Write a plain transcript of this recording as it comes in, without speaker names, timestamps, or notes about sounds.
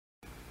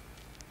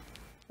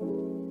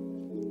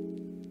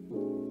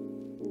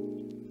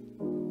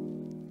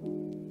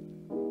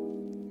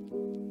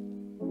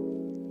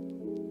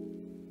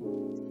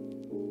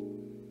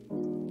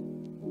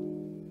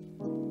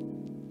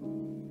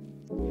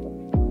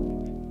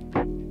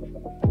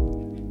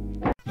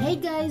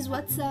guys,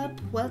 what's up?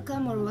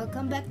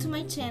 Welcome back to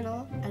my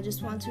channel. I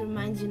just want to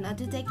remind you not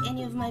to take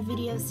any of my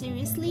videos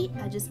seriously.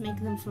 I just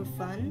make them for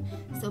fun,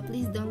 so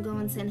please don't go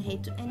and send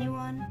hate to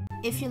anyone.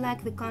 If you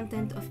like the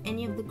content of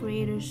any of the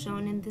creators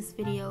shown in this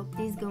video,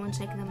 please go and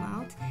check them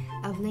out.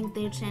 I've linked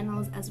their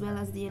channels as well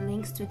as the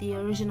links to the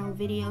original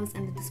videos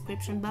in the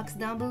description box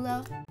down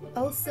below.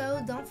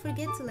 Also, don't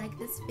forget to like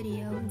this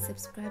video and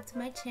subscribe to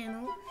my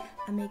channel.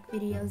 I make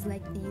videos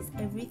like these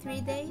every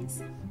 3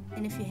 days.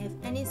 And if you have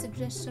any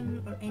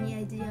suggestion or any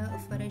idea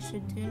of what I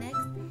should do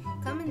next,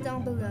 comment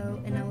down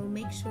below and I will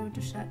make sure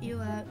to shout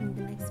you out in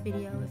the next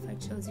video if I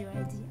chose your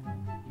idea.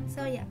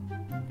 So yeah,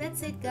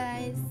 that's it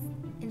guys.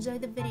 Enjoy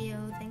the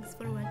video. Thanks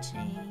for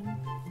watching.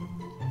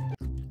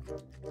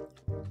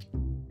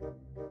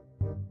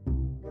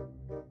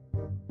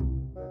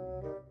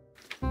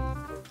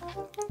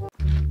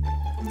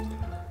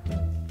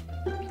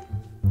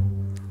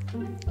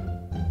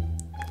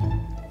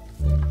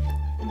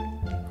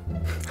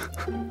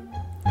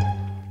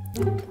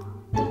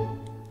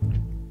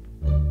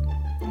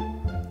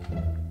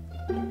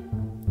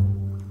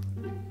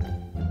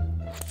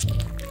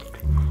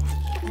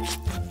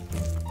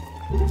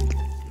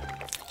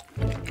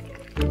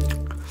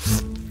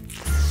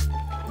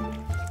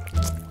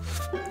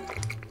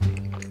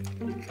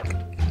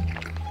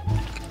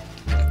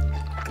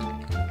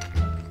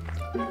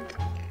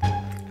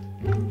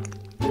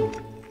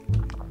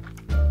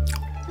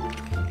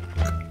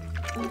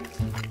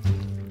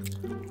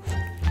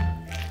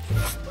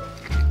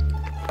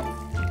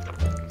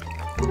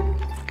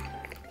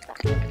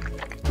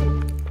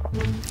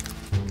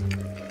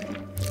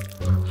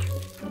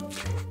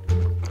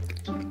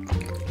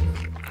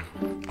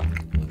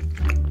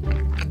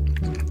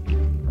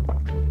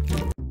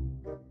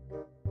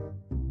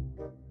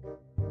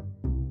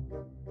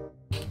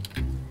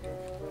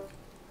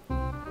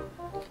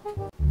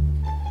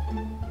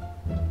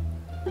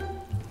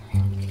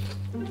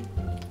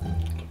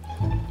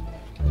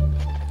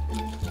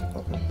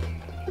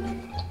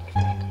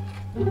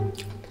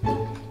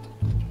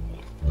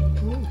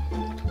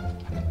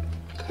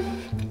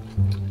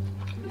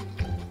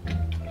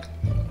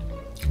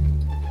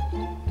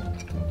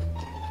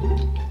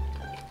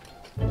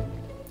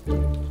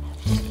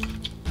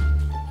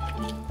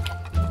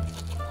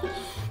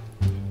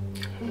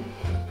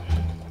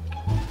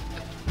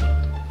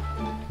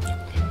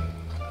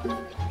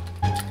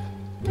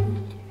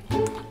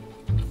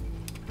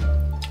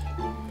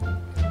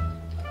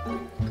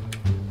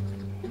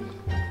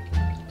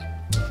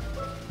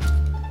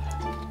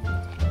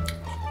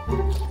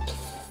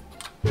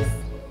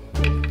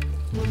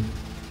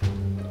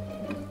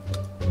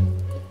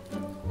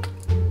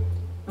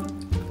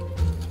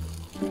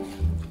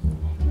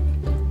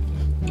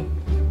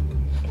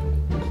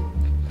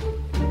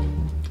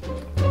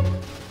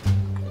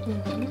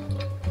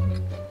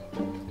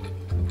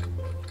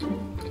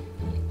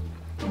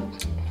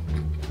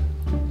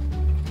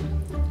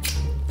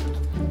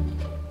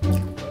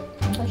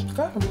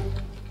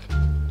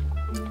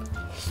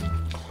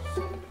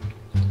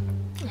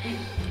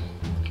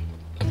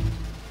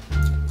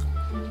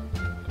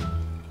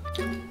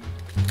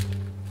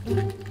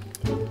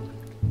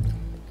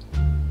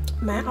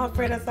 My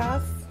Alfredo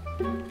sauce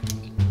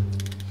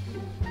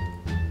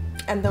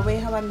and the way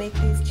how I make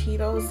these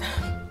Cheetos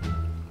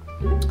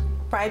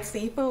fried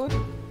seafood.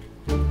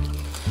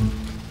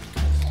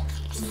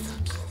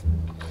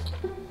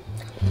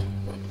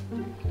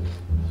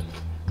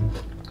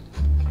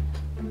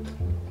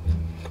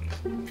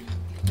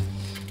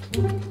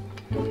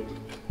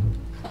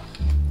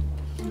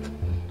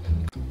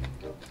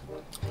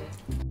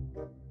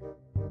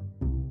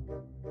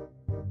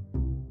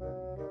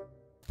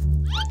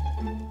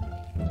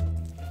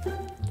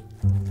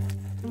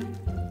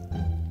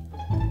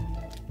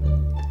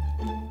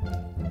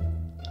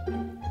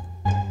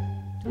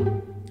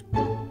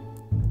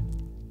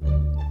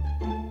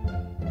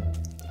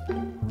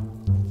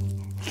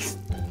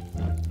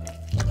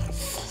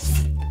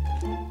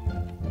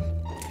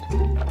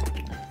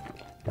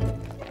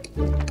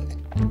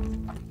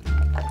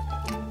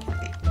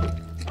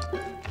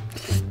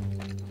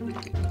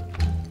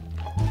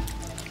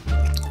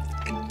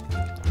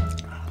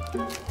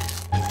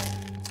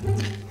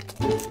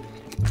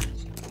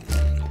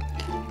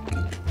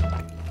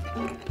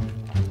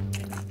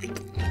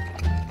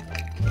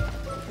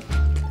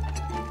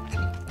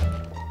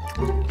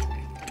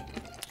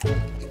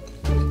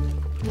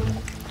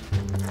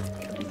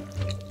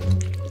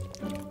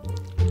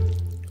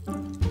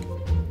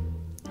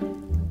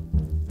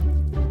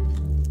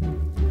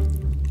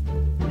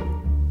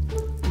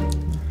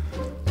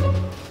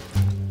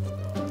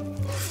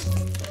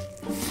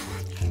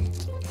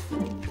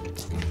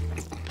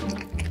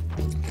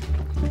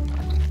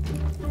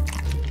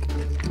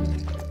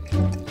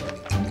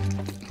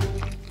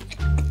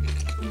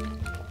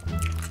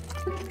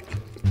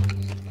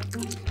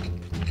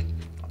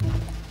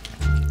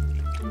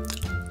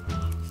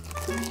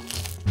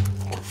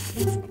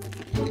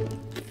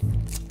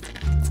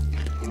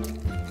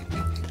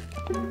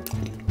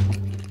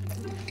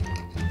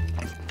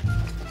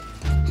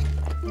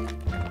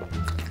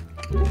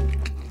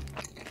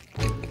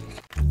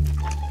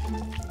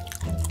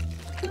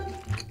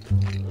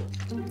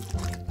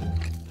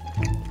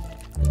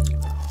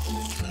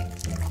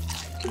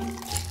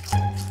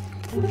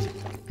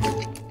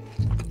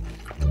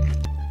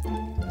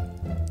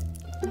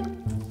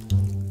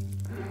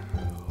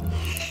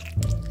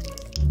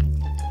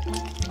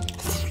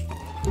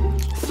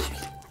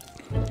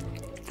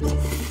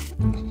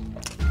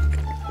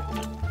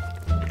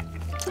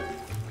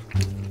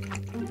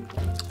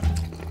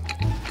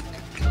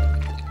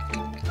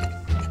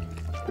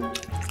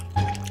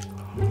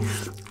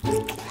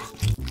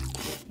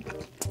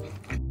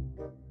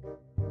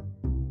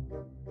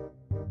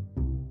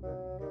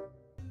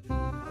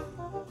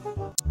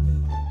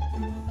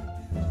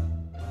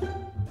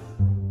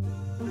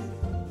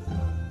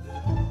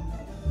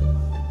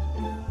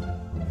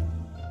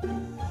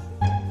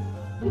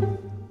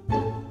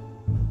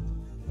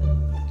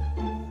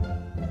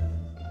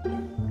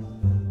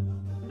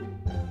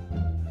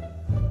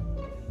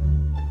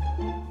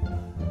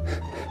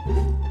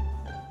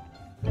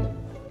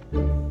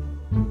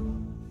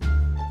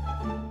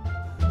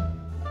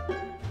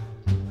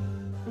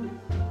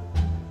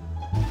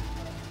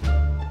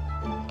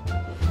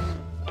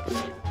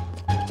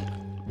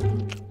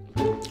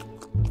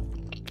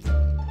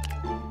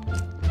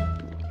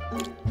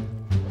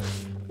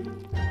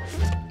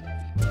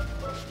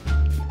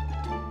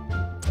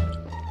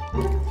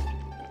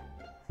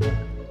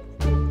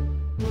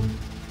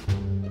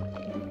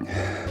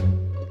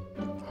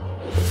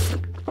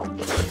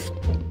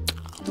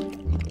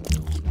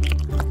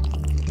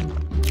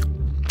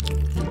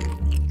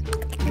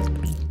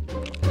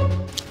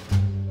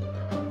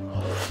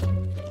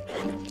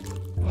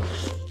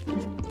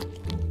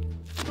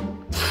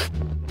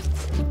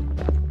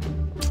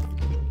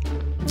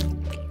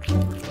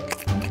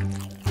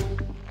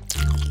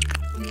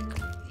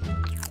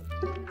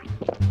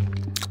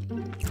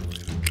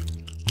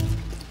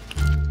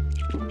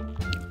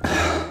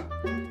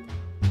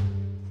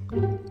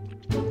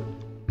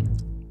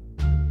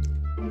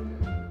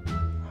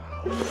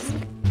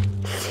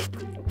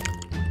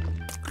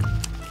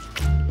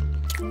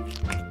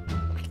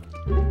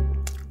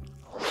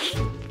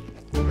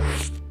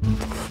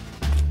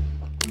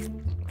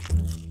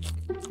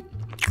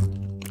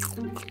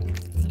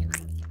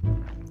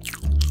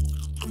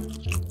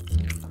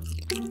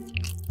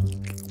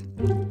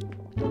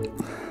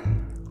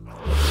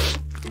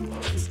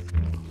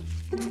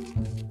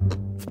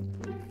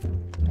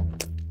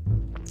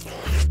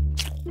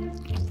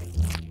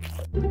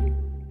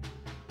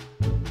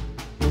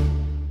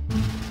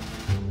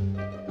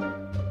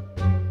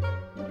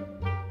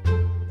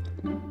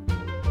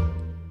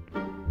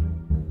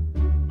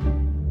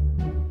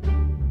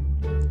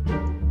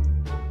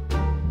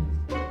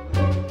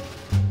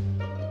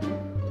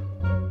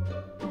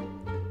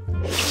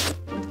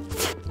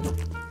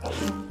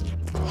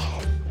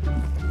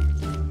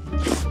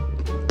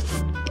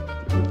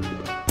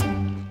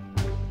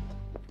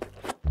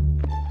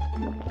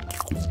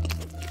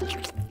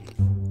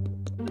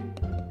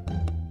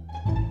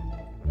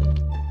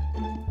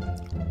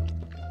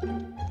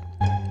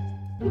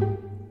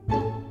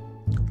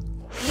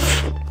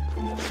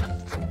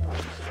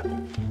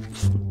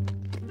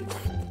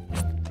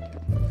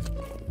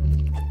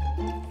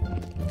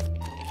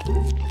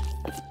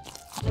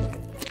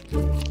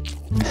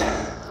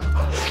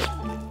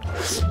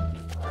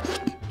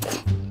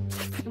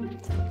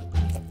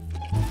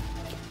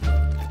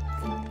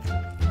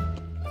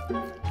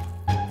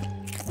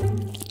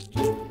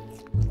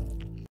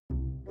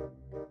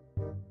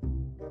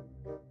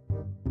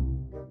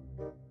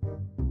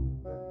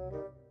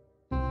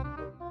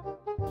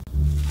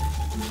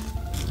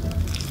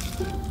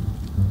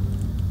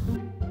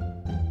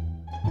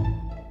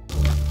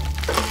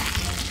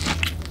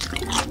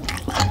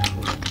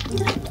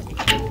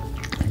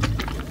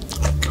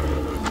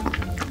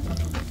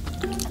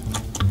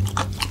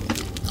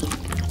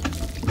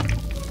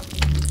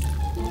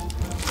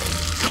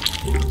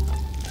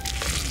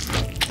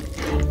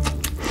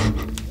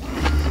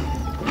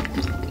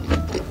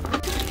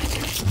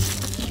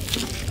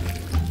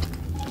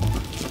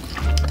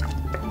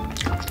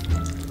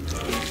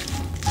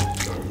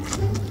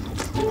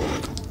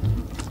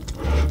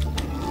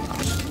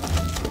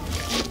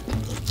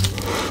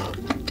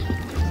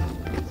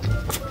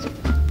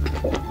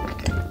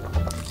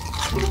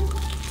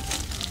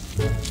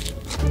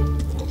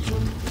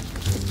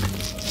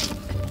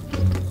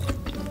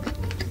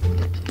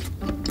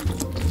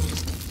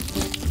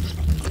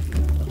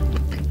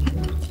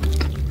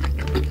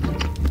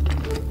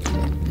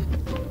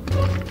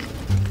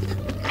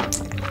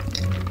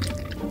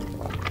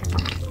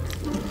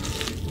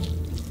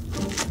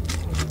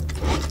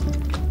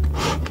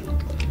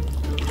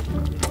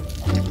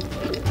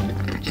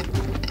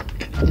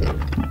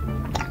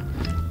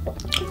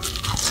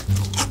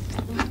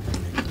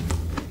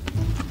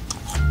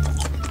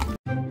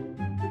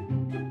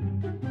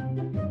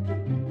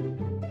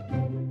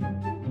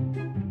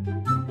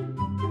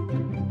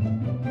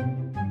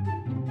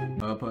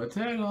 A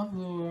potato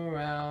flew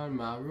around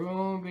my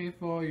room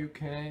before you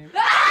came.